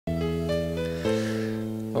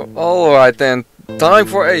Alright then, time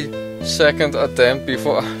for a second attempt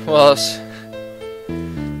before I was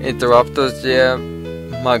interrupted. Yeah,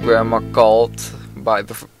 my grandma called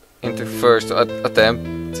in the first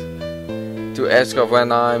attempt to ask her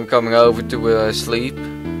when I'm coming over to sleep.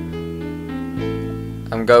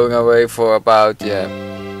 I'm going away for about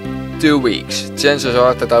 2 weeks. Chances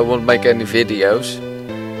are that I won't make any videos.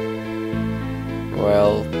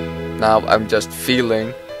 Well, now I'm just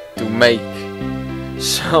feeling to make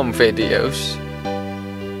some videos,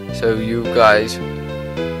 so you guys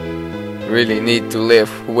really need to live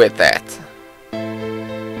with that.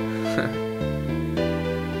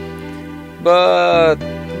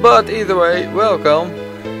 but either way,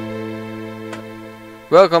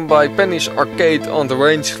 welcome by Penny's Arcade on the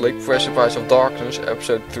Range Click, Precipice of Darkness,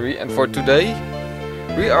 episode 3, and for today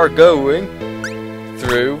we are going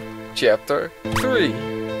through chapter 3.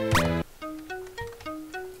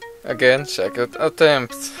 Again, second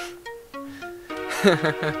attempt.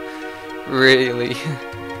 Really.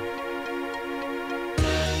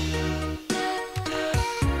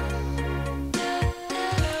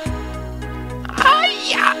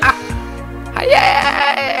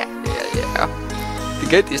 Yeah. The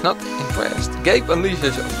gate is not impressed. Gabe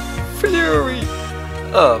unleashes a fury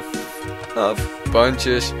of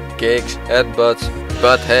punches, kicks, headbutts,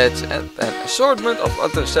 butt heads, and an assortment of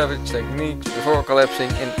other savage techniques before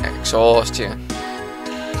collapsing in exhaustion.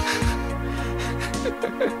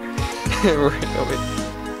 Really?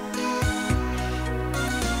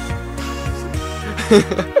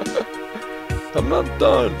 I'm not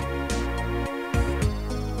done.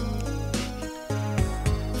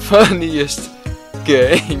 Funniest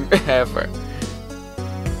game ever.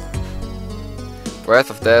 Breath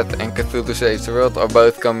of Death and Cthulhu Saves the World are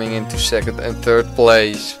both coming into second and third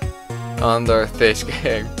place under this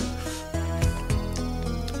game.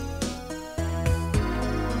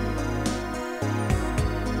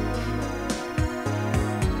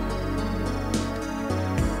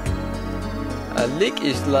 A lick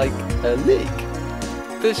is like a lick.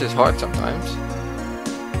 This is hard sometimes.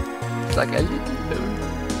 It's like a lick.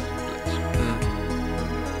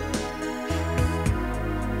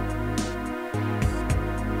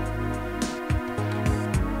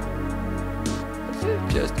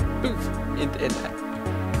 Just poof in that.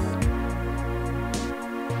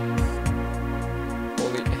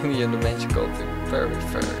 Only alien dimension called the very.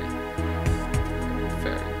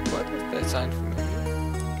 What is that sign for me?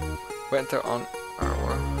 Winter on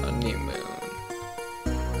our honeymoon.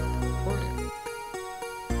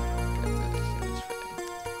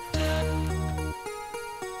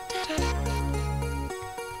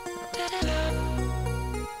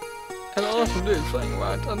 And also doing flying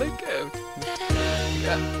around on the goat.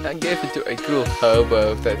 Yeah, I gave it to a cool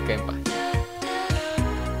hobo that came by.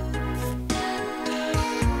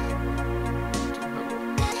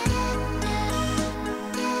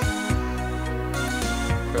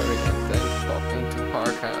 Very content, pop into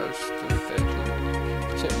Park House to the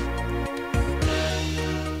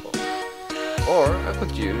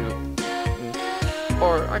gym.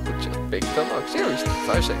 Or I could just pick the lock. Seriously,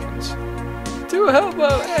 5 seconds. To Hobo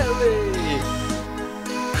Alley!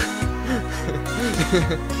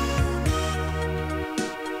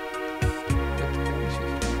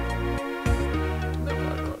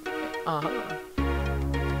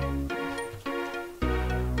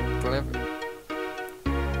 Clever.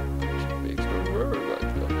 Speaks the word about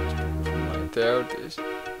my doubt is.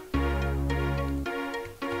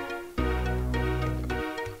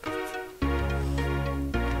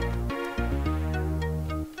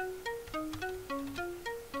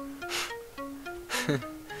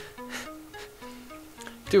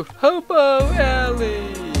 To Hobo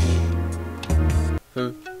Alley!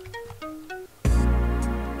 Huh?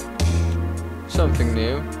 Something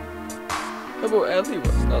new. Hobo Alley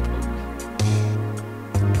was not hobo.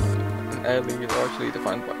 An alley is largely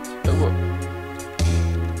defined by hobo.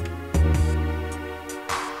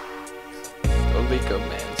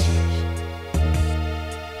 Oligomancers.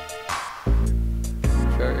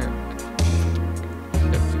 Very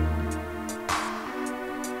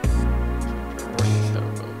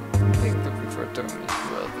term is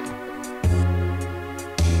wealthy.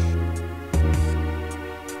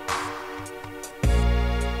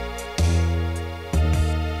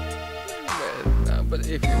 But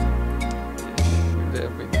if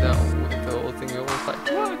you've been down with the whole thing, you're always like,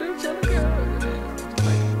 whoa, dude, shut up,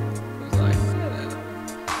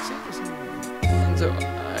 seriously. And so I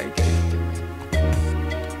gave it to him.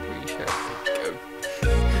 We shall go.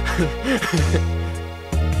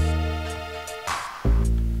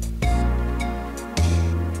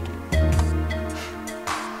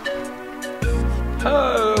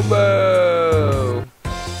 Oh,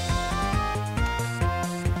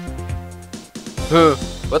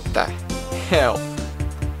 What the hell?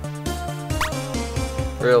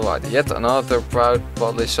 Real light, yet another proud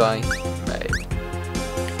bodily sign made.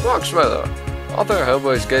 Box weather. Other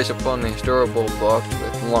hobos gaze upon his durable box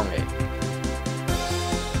with longing.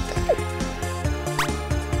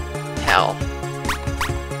 Hell.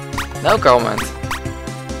 No comment.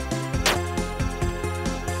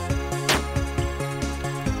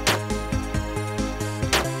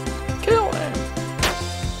 Kill him.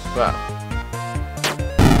 Wow.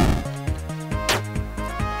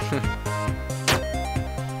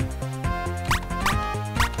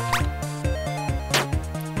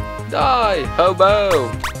 Die, hobo!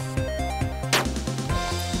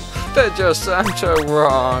 That just sounds so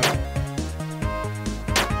wrong.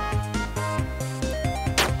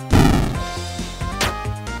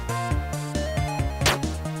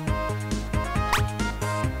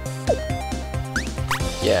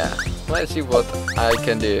 Yeah, let's see what I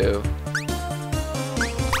can do.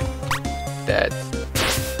 That.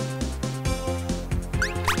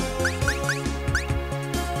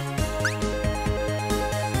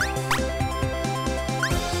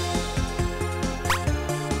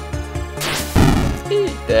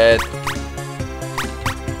 Dead.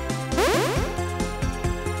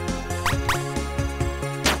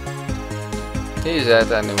 He's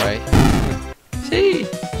dead anyway. See?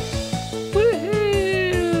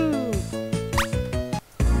 Woohoo!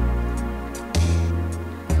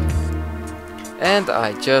 And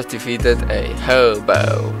I just defeated a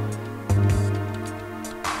hobo.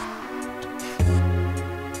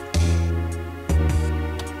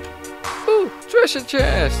 Ooh, treasure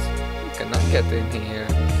chest! You cannot get in here.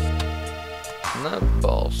 No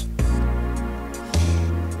balls.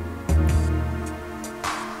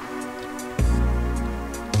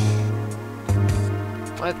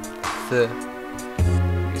 What the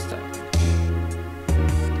is that?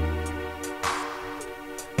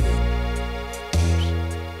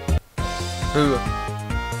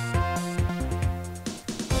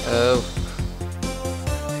 Oh.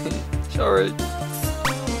 Sorry.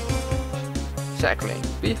 Exactly.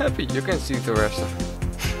 Be happy, you can see the rest of it.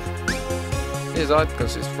 His art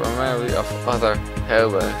consists primarily of other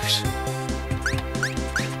hobos.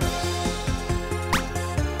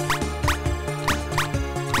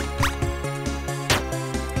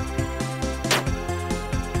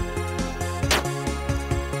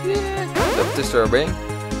 Yeah, kind of disturbing.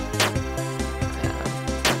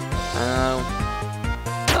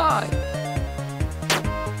 Die!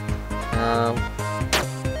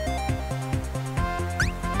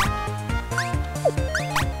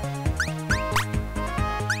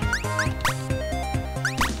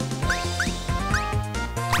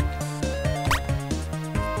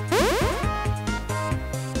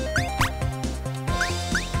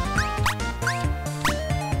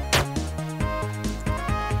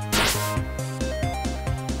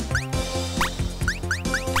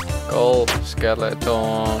 Gold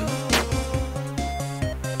skeleton.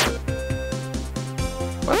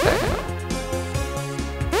 What the hell?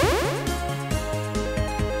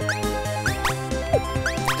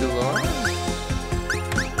 Too long?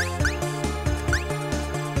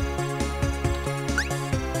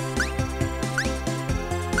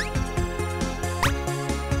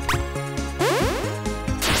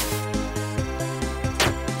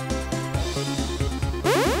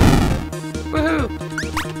 Woohoo!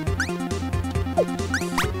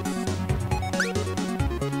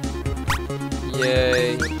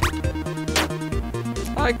 Yay!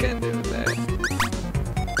 I can do that.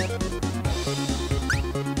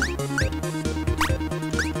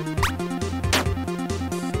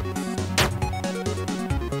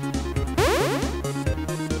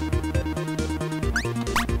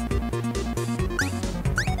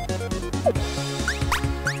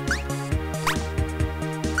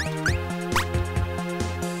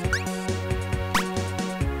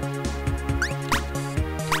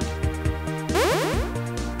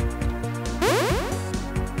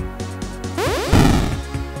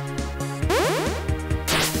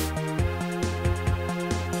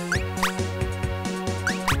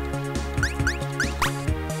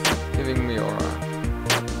 Giving me aura.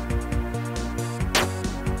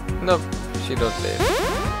 Nope, she don't live.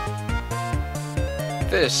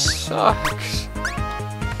 This sucks.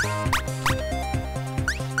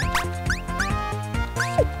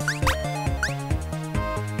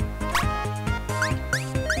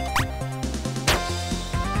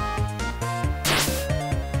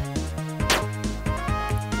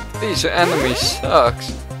 These enemies sucks.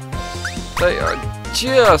 They are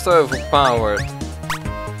just overpowered.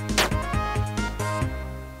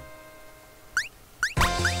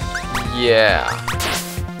 Yeah.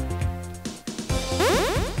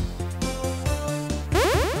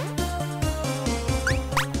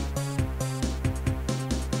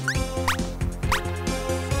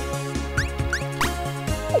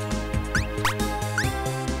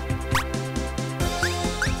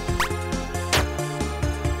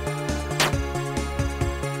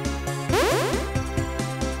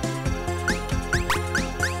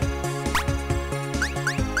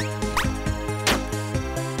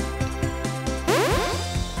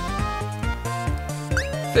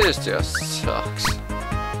 This just sucks.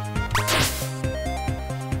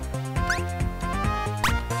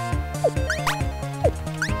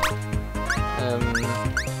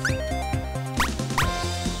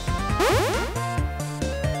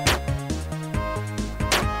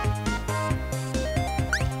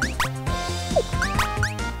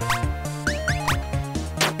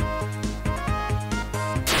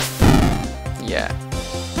 Yeah.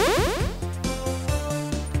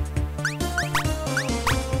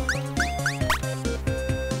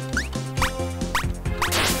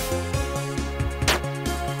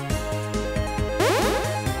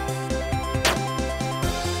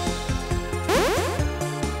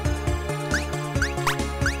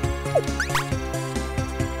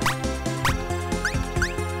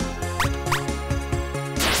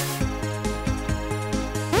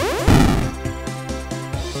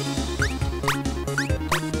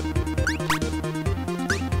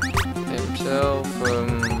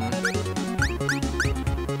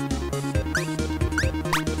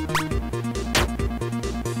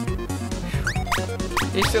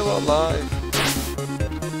 He's still alive.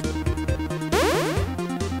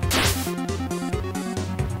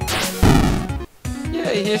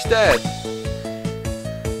 Yeah, he's dead.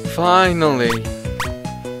 Finally.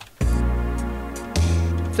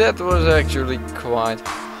 That was actually quite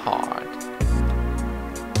hard.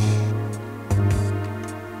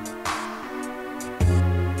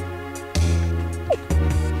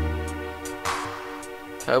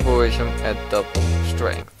 Heroism at double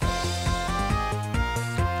strength.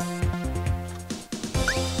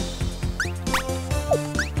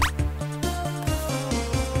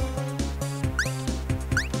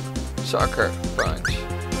 Sucker punch.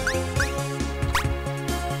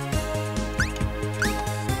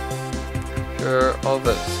 Sure, all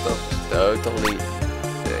that stuff is totally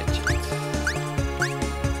legit.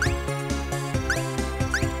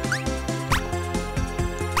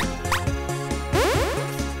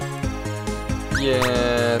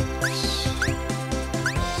 Yet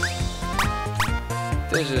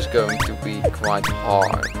this is going to be quite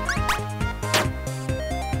hard.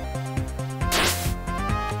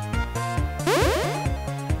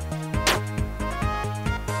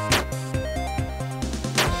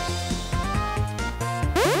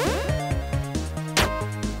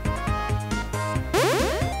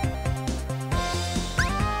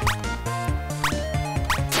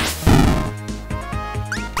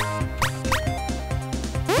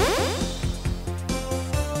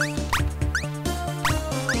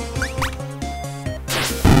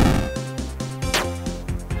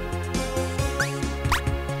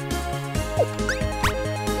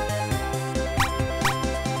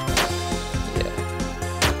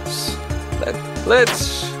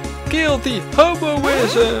 Let's kill the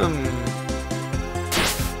hoboism!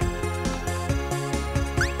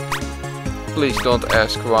 Please don't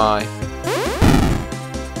ask why.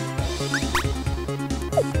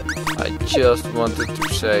 I just wanted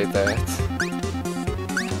to say that.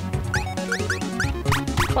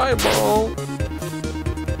 Fireball!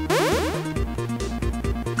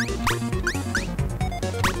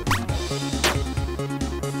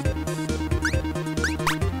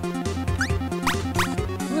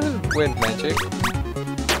 Wind magic.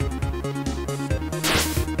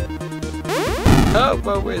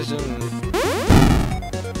 Hoboism.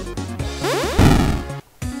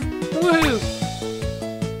 Woohoo!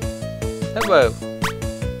 Hello.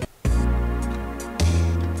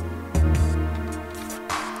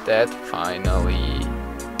 That finally.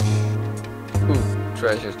 Ooh,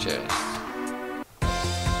 treasure chest.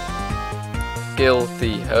 Kill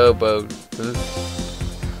the hobo.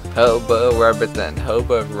 Hobo rabbit and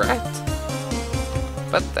hobo rat.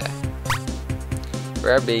 What the?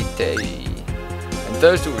 Rabbit day. And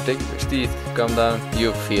those two ridiculous teeth come down,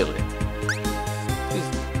 you feel it. This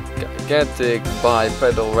gigantic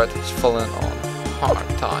bipedal rat has fallen on hard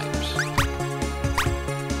times.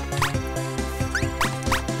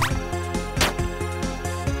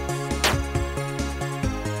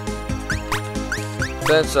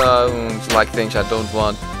 That sounds like things I don't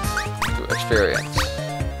want to experience.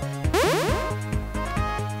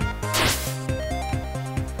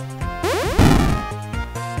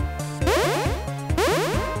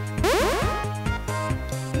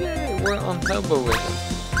 We're on hoboism.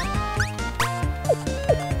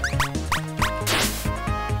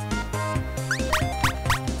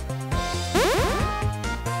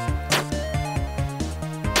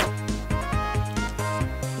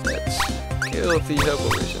 Let's kill the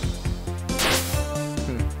hoboism.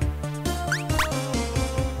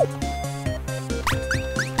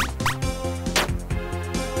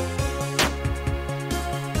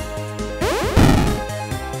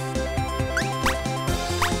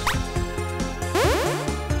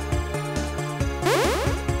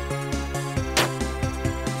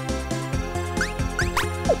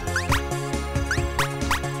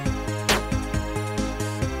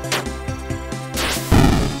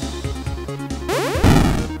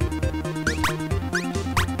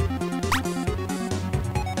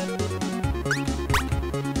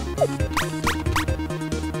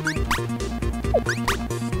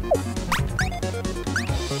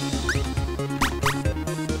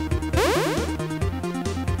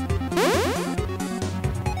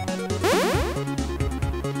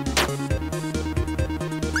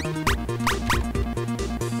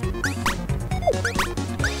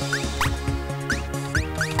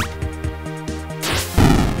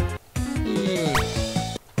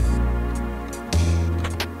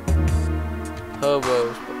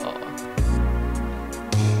 Hobos.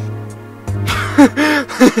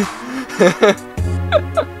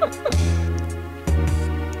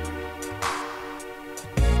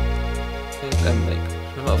 En denk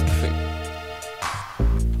vanaf de vinger.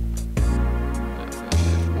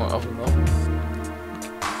 More often nog.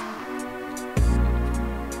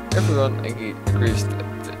 Everyone agrees that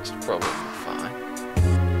it's probably fine.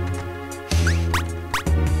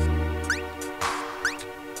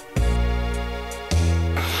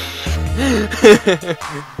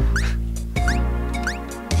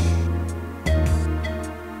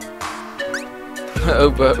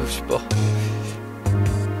 Obospel.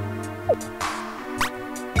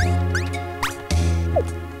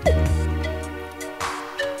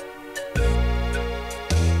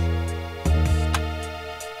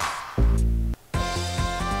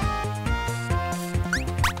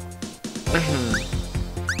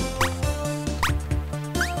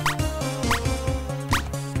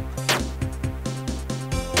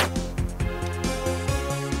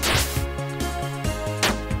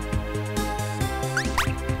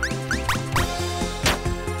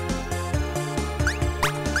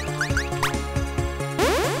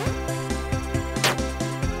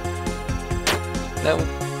 No,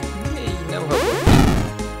 nee, no hobo.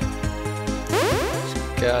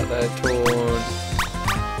 Skeleton.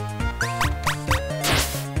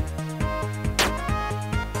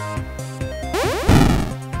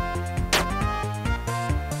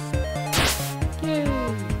 Yay!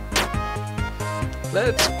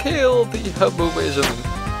 Let's kill the hoboism.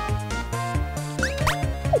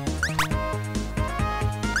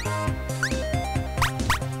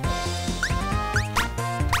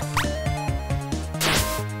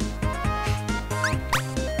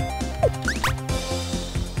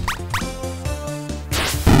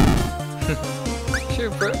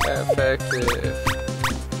 Super effective.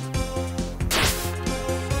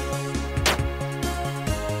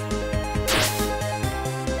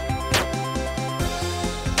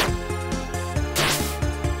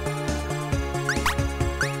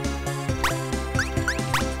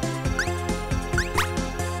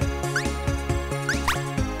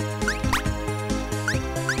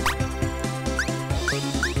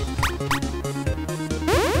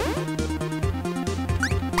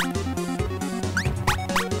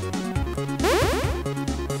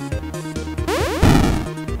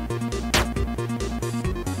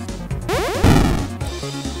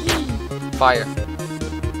 Fire.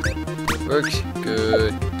 Works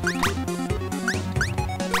good.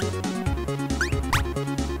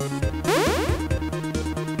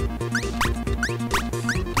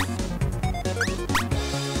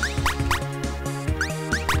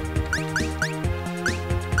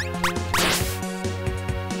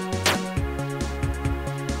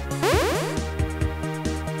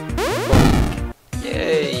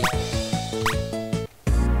 Yay!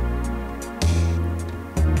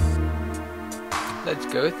 Let's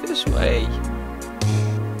go this way.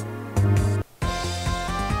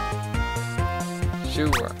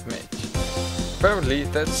 Sewer mage. Apparently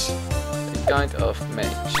that's a kind of mage.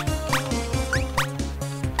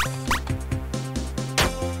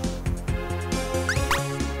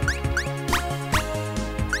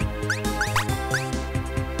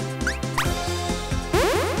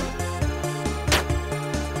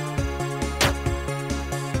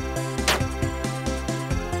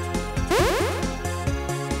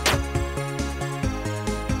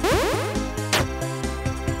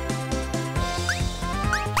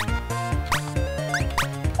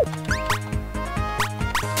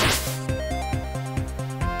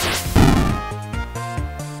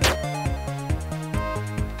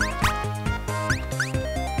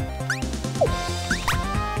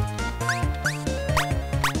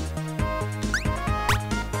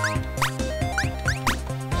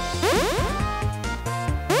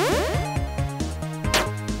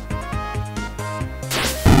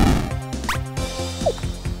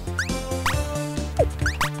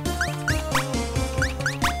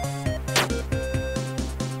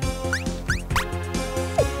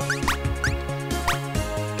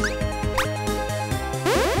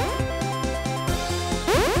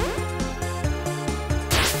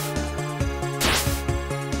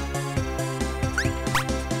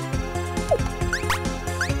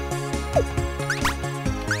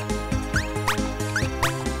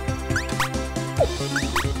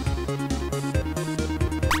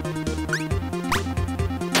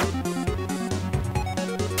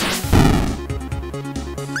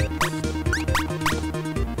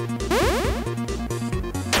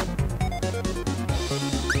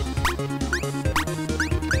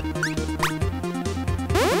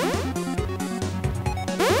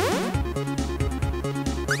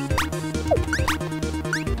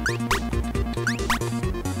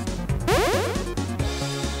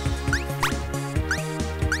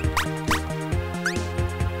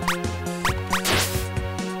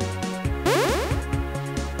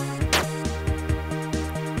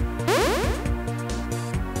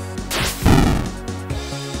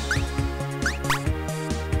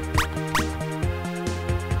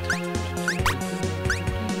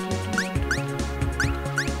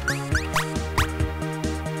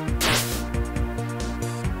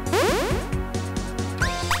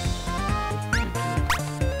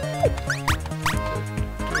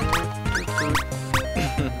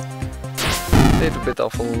 bit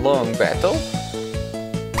of a long battle.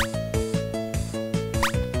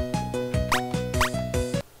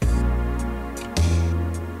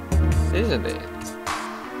 Isn't it?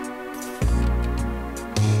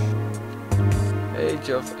 Age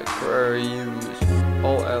of Aquarius.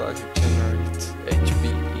 All allies generate HP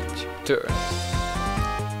each turn.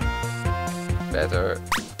 Better.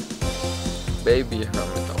 Baby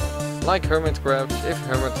hermit. Like hermit crabs, if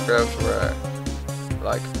hermit crabs were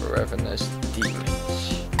like ravenous demons.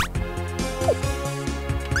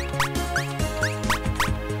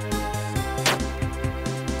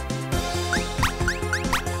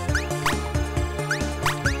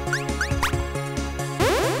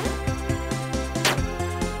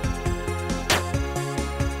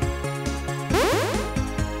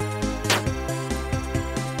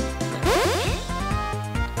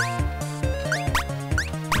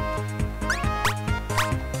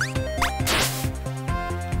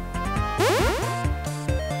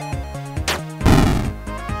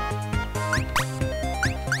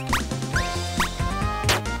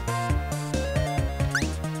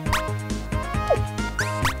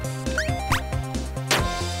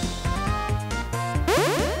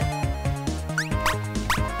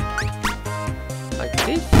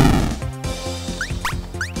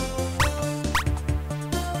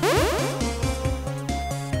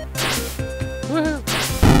 Woohoo!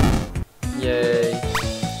 Yay!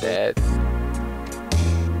 Dead.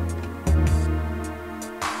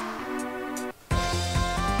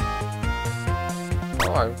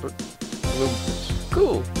 Oh, I put Lupus.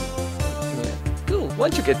 Cool! Yeah, cool.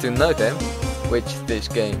 Once you get to know them, which this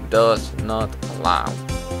game does not allow.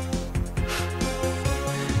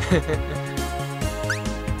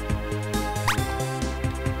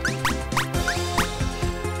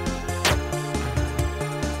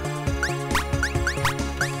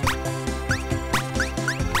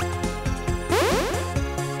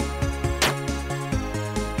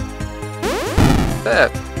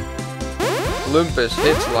 That Lumpus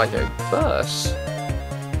hits like a bus.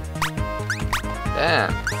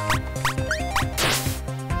 Damn.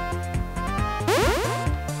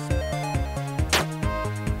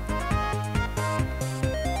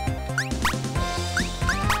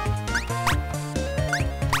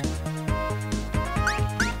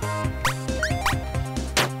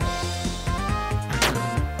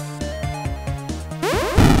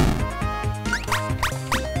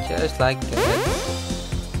 Just like that.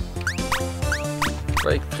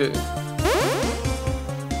 Breakthrough.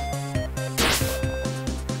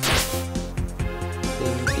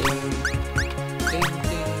 Ding ding. Ding ding. Ding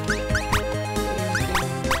ding.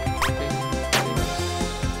 Ding ding.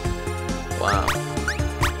 Wow.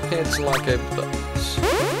 It's like a bus.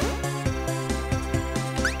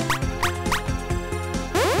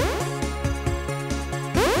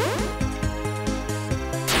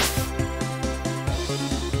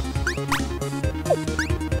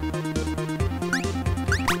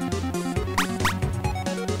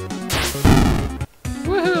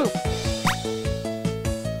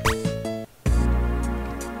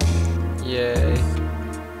 Yay.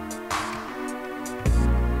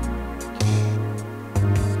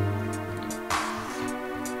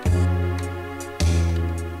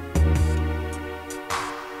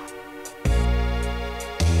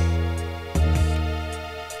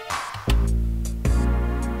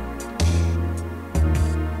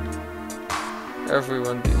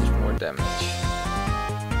 Everyone deals more damage.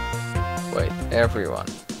 Wait, everyone.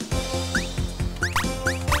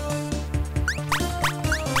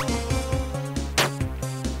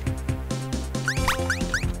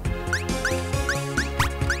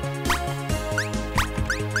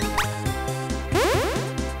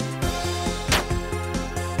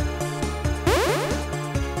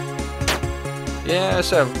 Yeah,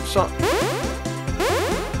 so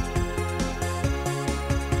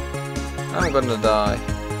I'm gonna die.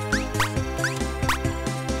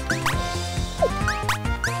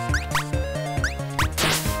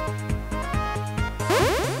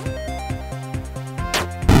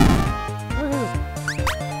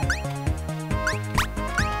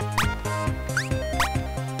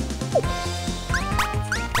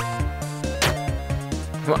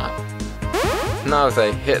 Wow. Now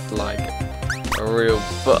they hit like a real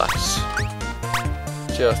bus.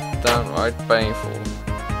 Just downright painful.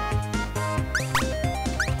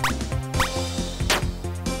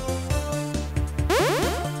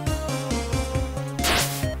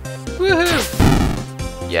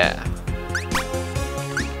 Woohoo! Yeah.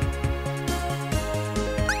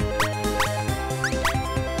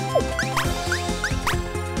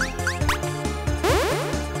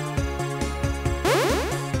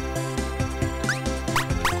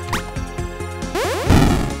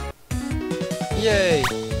 Yay!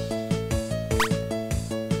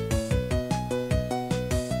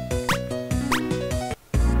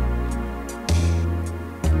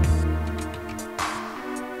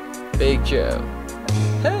 Big Joe.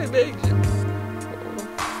 Hey, Big Joe.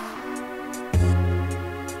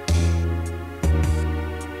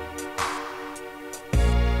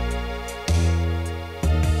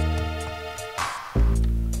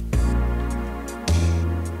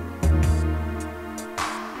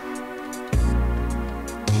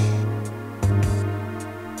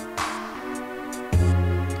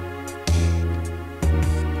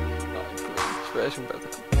 Special battle.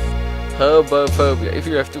 Hobophobia. If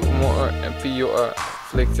you have 2 or more MP, you are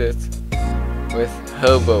afflicted with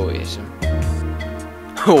hoboism.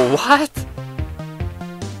 What?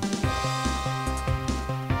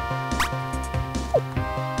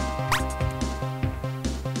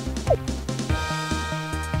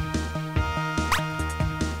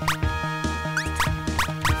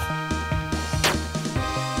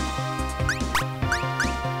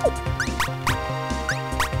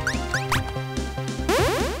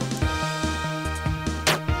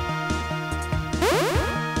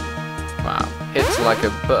 Wow, hits like a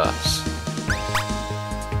bus.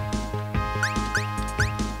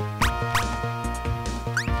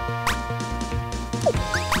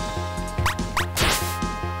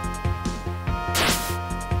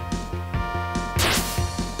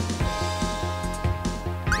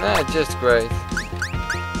 Nah, just great.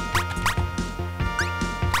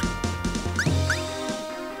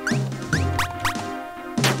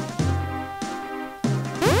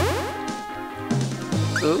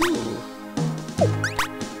 Ooh.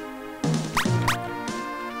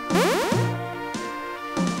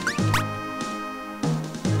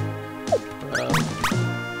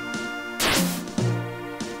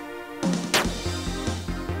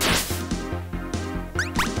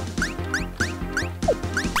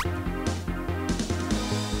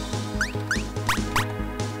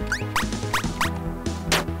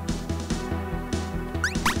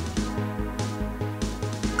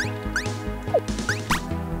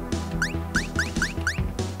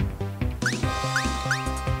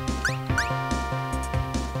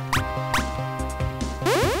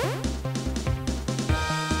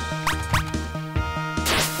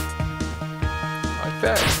 Like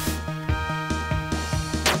that.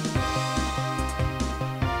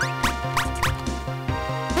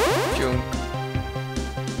 Junk.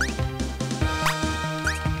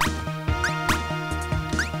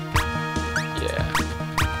 Yeah.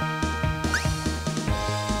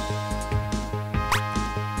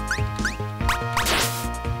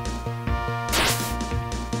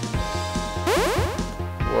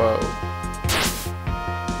 Whoa.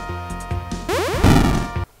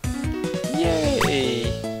 Yay!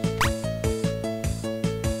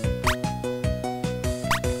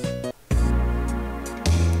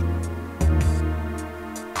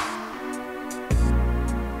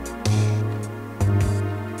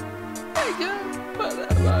 Hey, go! Put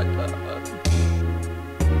that right button.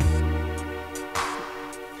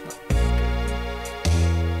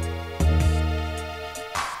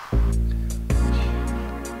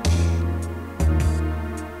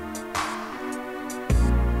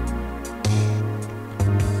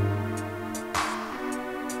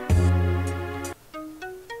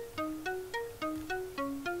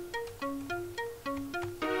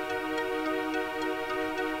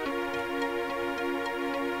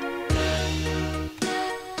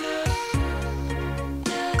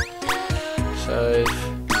 Save.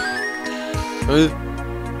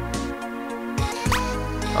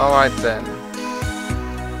 Alright then.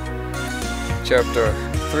 Chapter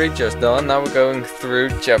 3 just done. Now we're going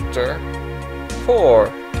through chapter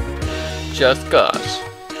 4. Just cause.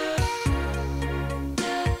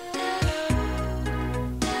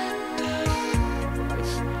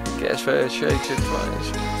 Gas fast shakes it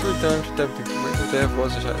twice. 3 times attempting to bring what they have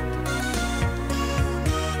was his head.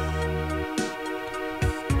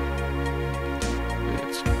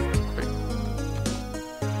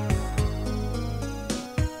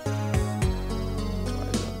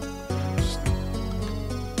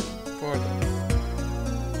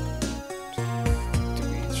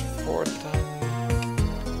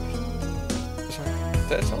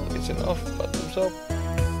 That's all, it's enough, but himself. Oh,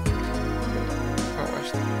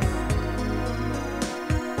 where's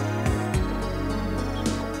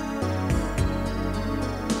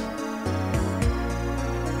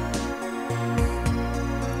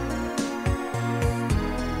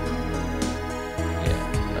yeah,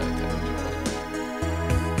 no damage.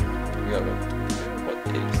 We got what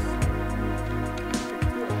is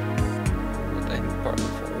what any part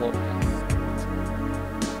of the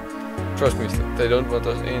Trust me, they don't want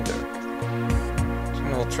us in there.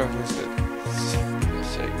 Small traveling state.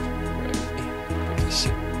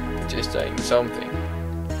 Just saying something.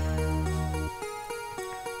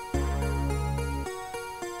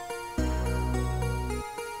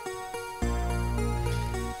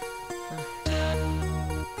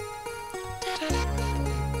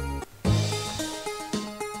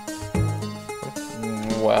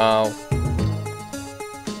 Wow.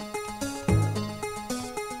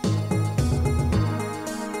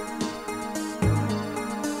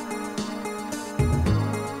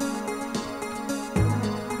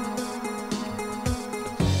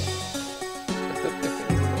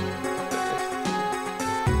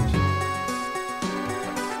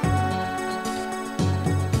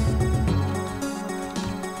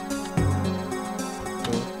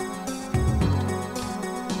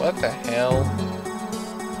 What the hell?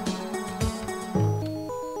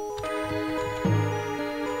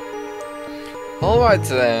 Alright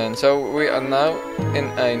then, so we are now in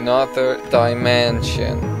another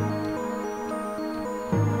dimension.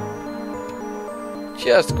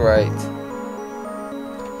 Just great.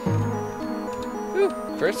 Ooh,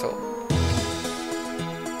 crystal.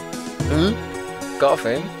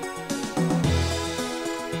 Coffin.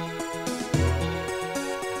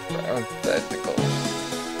 Brown tentacles.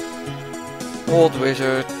 Old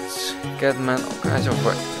wizards, catmen, all kinds of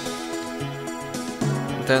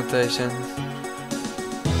temptations.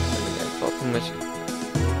 And again,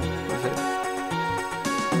 with it.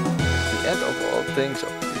 The end of all things.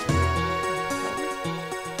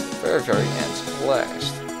 Very, very ends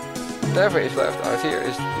last. Whatever is left out here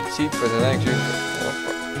is the seed for the next universe.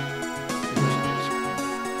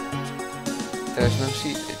 There's no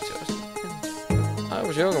seed, it just ends. I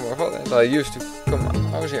was younger, my father and I used to come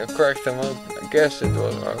out here and crack them open. I guess it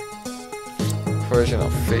was our version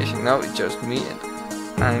of fishing. Now it's just me and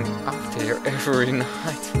I'm out here every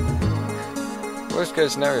night. Worst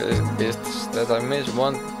case scenario is that I miss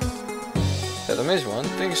one.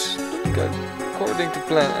 Things don't go according to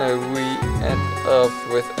plan, and we end up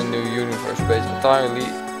with a new universe based entirely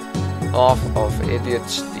off of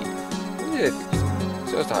idiots.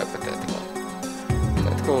 Just hypothetical.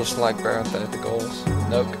 Tentacles like parent tentacles.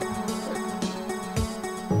 Nope.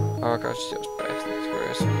 Oh gosh, just past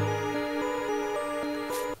this.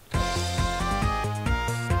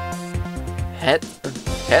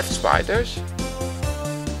 Head spiders?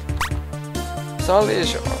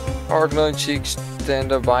 Stylish Argnoid cheeks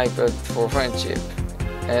stand a biped for friendship.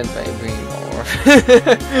 And maybe more.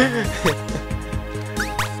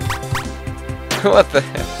 What the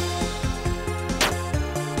hell?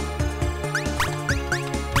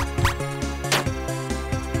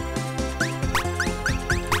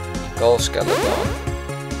 Skull skeleton.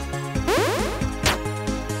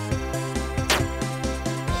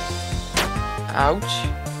 Ouch.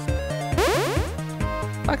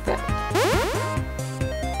 Like that.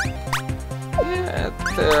 Yeah,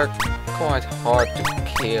 they're quite hard to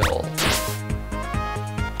kill.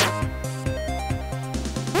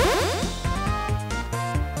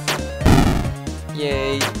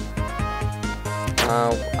 Yay.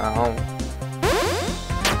 Ow, ow.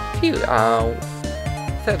 Phew, ow.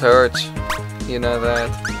 That hurts. You know that.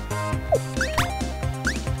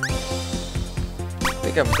 I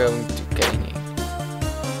think I'm going to gaining.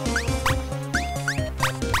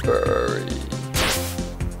 Bury.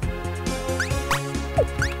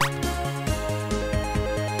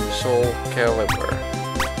 Soul Caliber.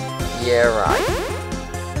 Yeah, right.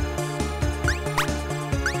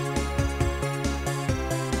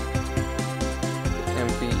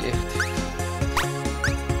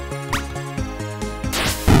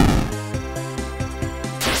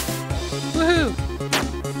 Woohoo!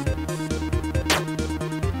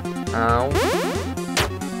 Ow.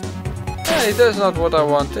 Hey, that's not what I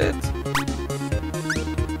wanted.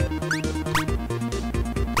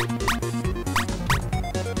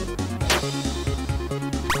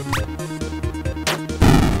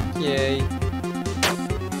 Yay.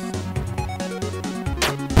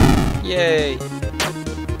 Yay.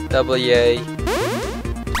 Double yay.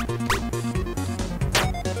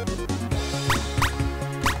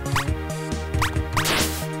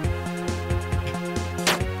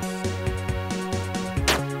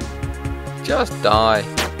 Just die.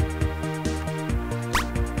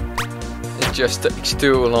 It just takes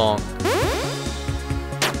too long.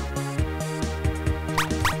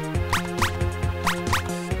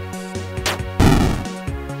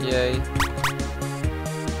 Yay.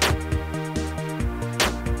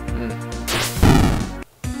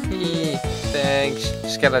 Thanks,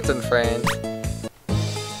 skeleton friend.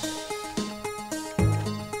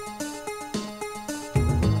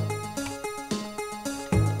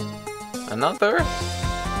 Another?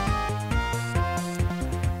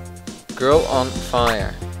 Girl on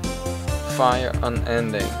fire. Fire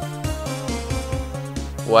unending.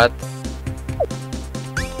 What?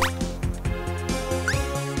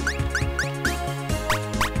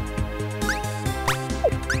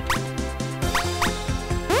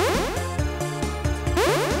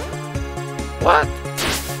 What?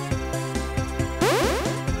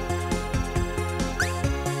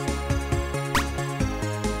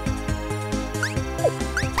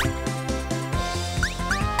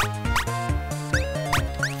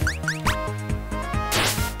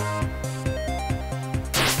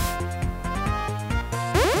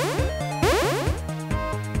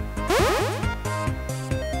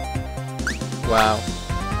 Wow.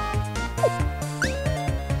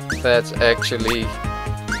 That's actually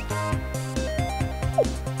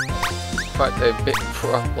quite a big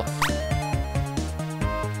problem.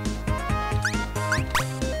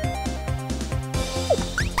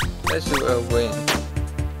 Let's do a win.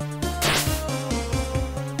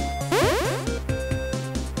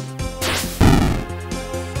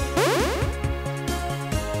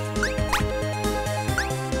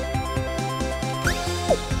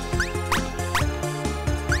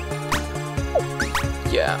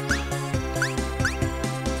 Yeah.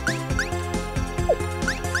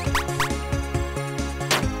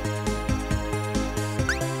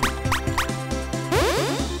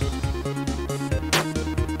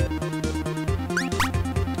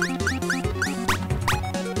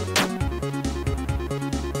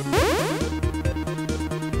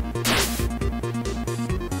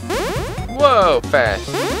 Whoa, fast.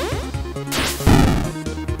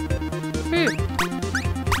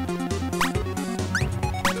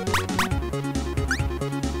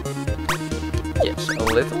 Yes, a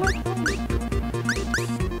little.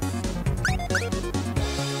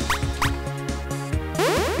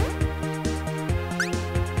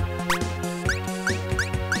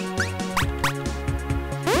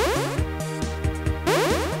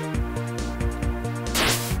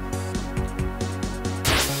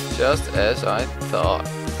 Just as I thought.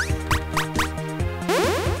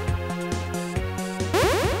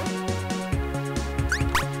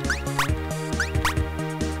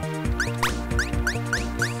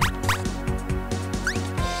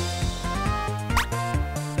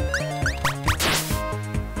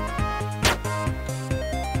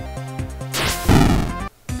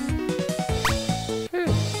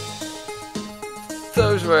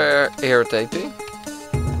 Those were irritating.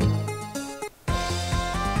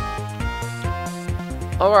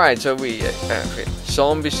 Alright, so we have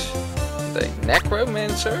zombies, the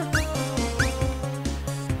necromancer.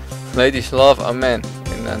 Ladies love a man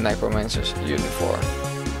in a necromancer's uniform.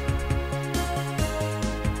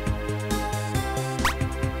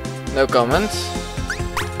 No comments.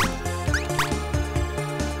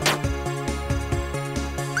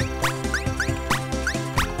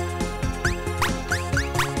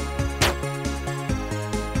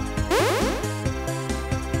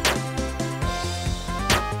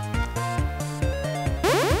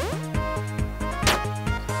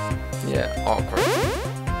 Yeah, awkward.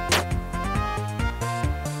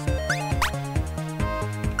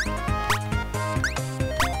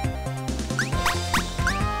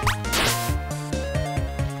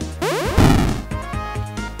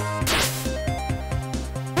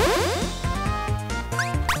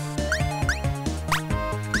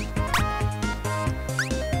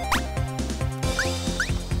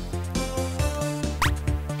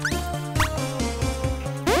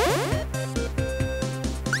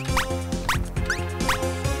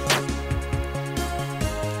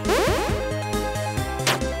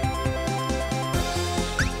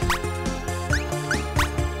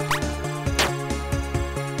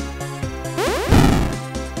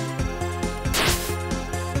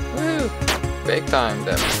 Big time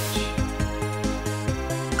damage.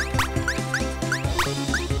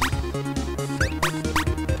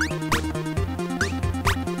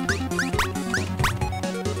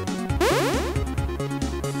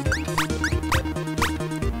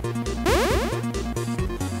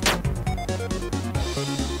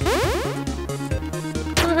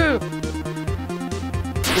 Woohoo!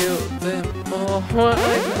 Kill them all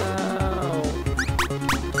right now.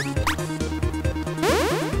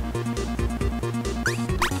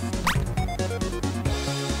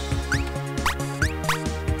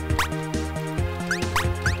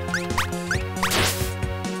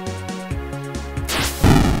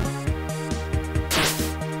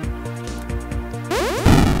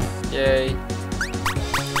 Yay.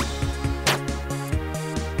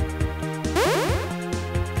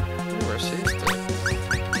 Resisted.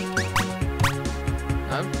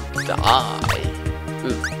 I'm Die.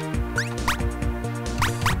 Ugh.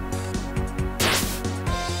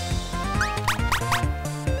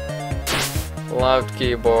 Loud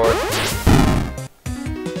keyboard.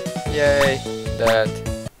 Yay, that.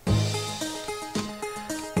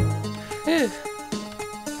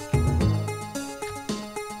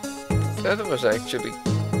 That was actually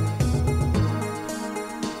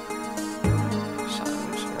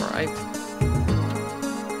sounds right.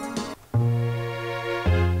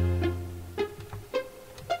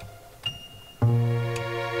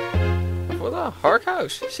 What a Hark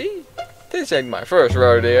House. See, this ain't my first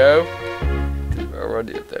rodeo.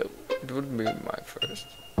 Though. It wouldn't be my first.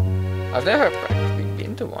 I've never practically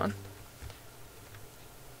been to one.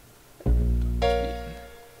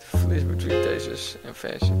 Flees between tastes and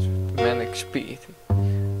fashions. Manic speed.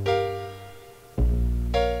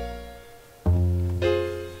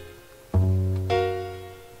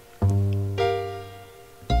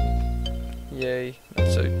 Yay, not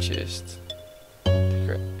so just.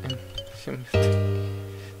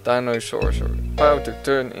 Dinosaurs are about to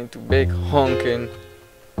turn into big honking.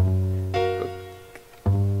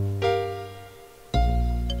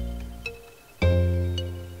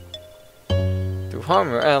 To harm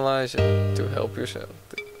your allies and to help yourself.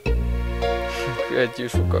 Create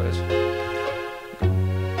useful cars.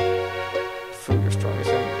 Fool your strongest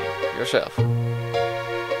enemy, yourself.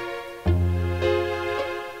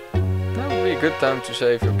 That would be a good time to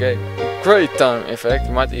save your game. Great time, in fact.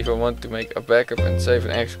 You might even want to make a backup and save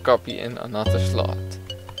an extra copy in another slot.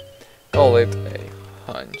 Call it a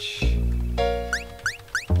hunch.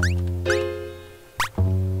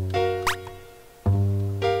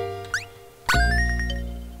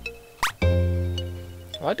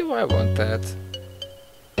 Why do I want that?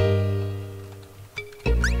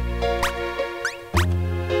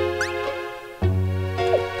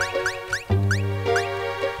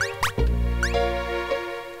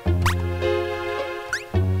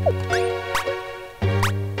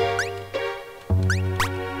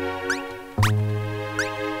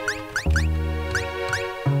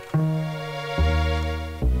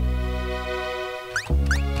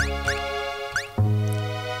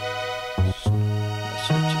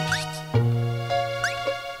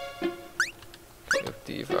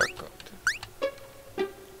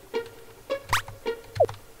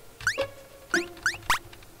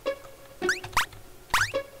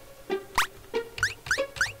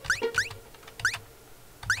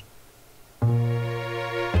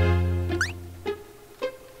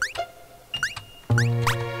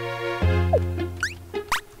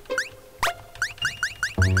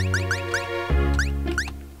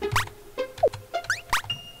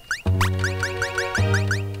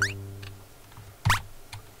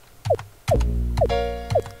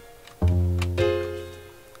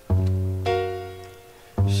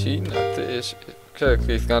 See, now this is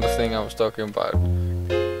exactly the kind of thing I was talking about.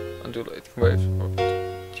 Undulating waves of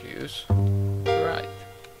juice. Right.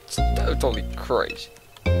 It's totally crazy.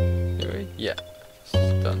 Anyway, yeah.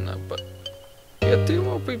 It's done now, but we got 2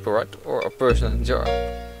 more people, right? Or a person in jar.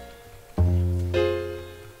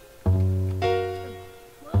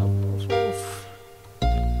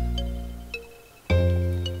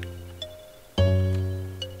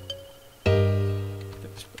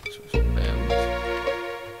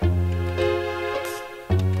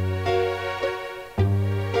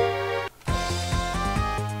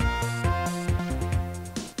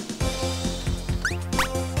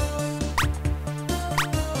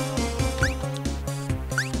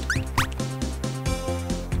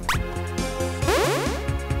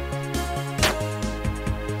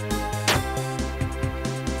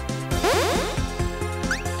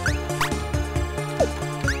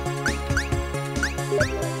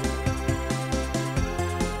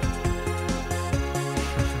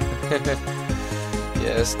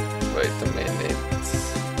 Yes, wait a minute.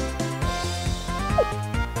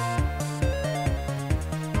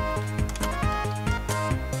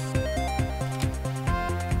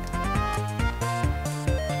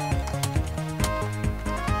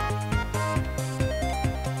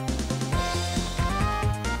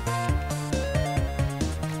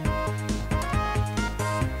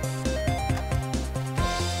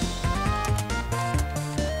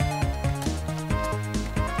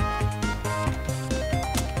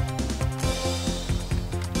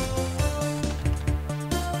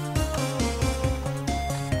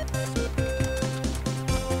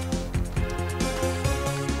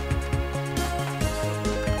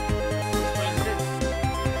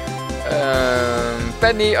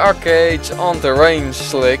 Penny Arcades on the Rain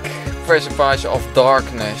Slick, Precipice of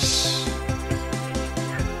Darkness.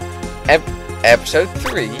 Episode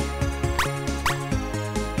 3.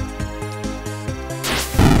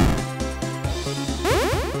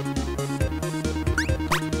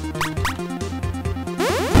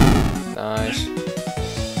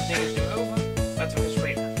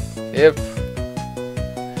 Yep.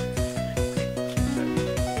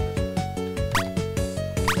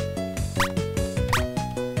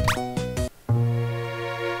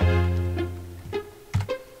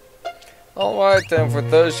 Alright, and for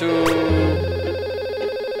those who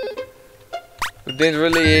didn't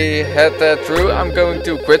really head that through, I'm going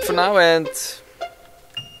to quit for now, and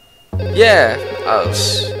yeah,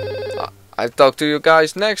 I'll talk to you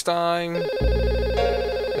guys next time.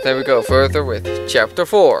 And then we go further with chapter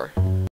 4.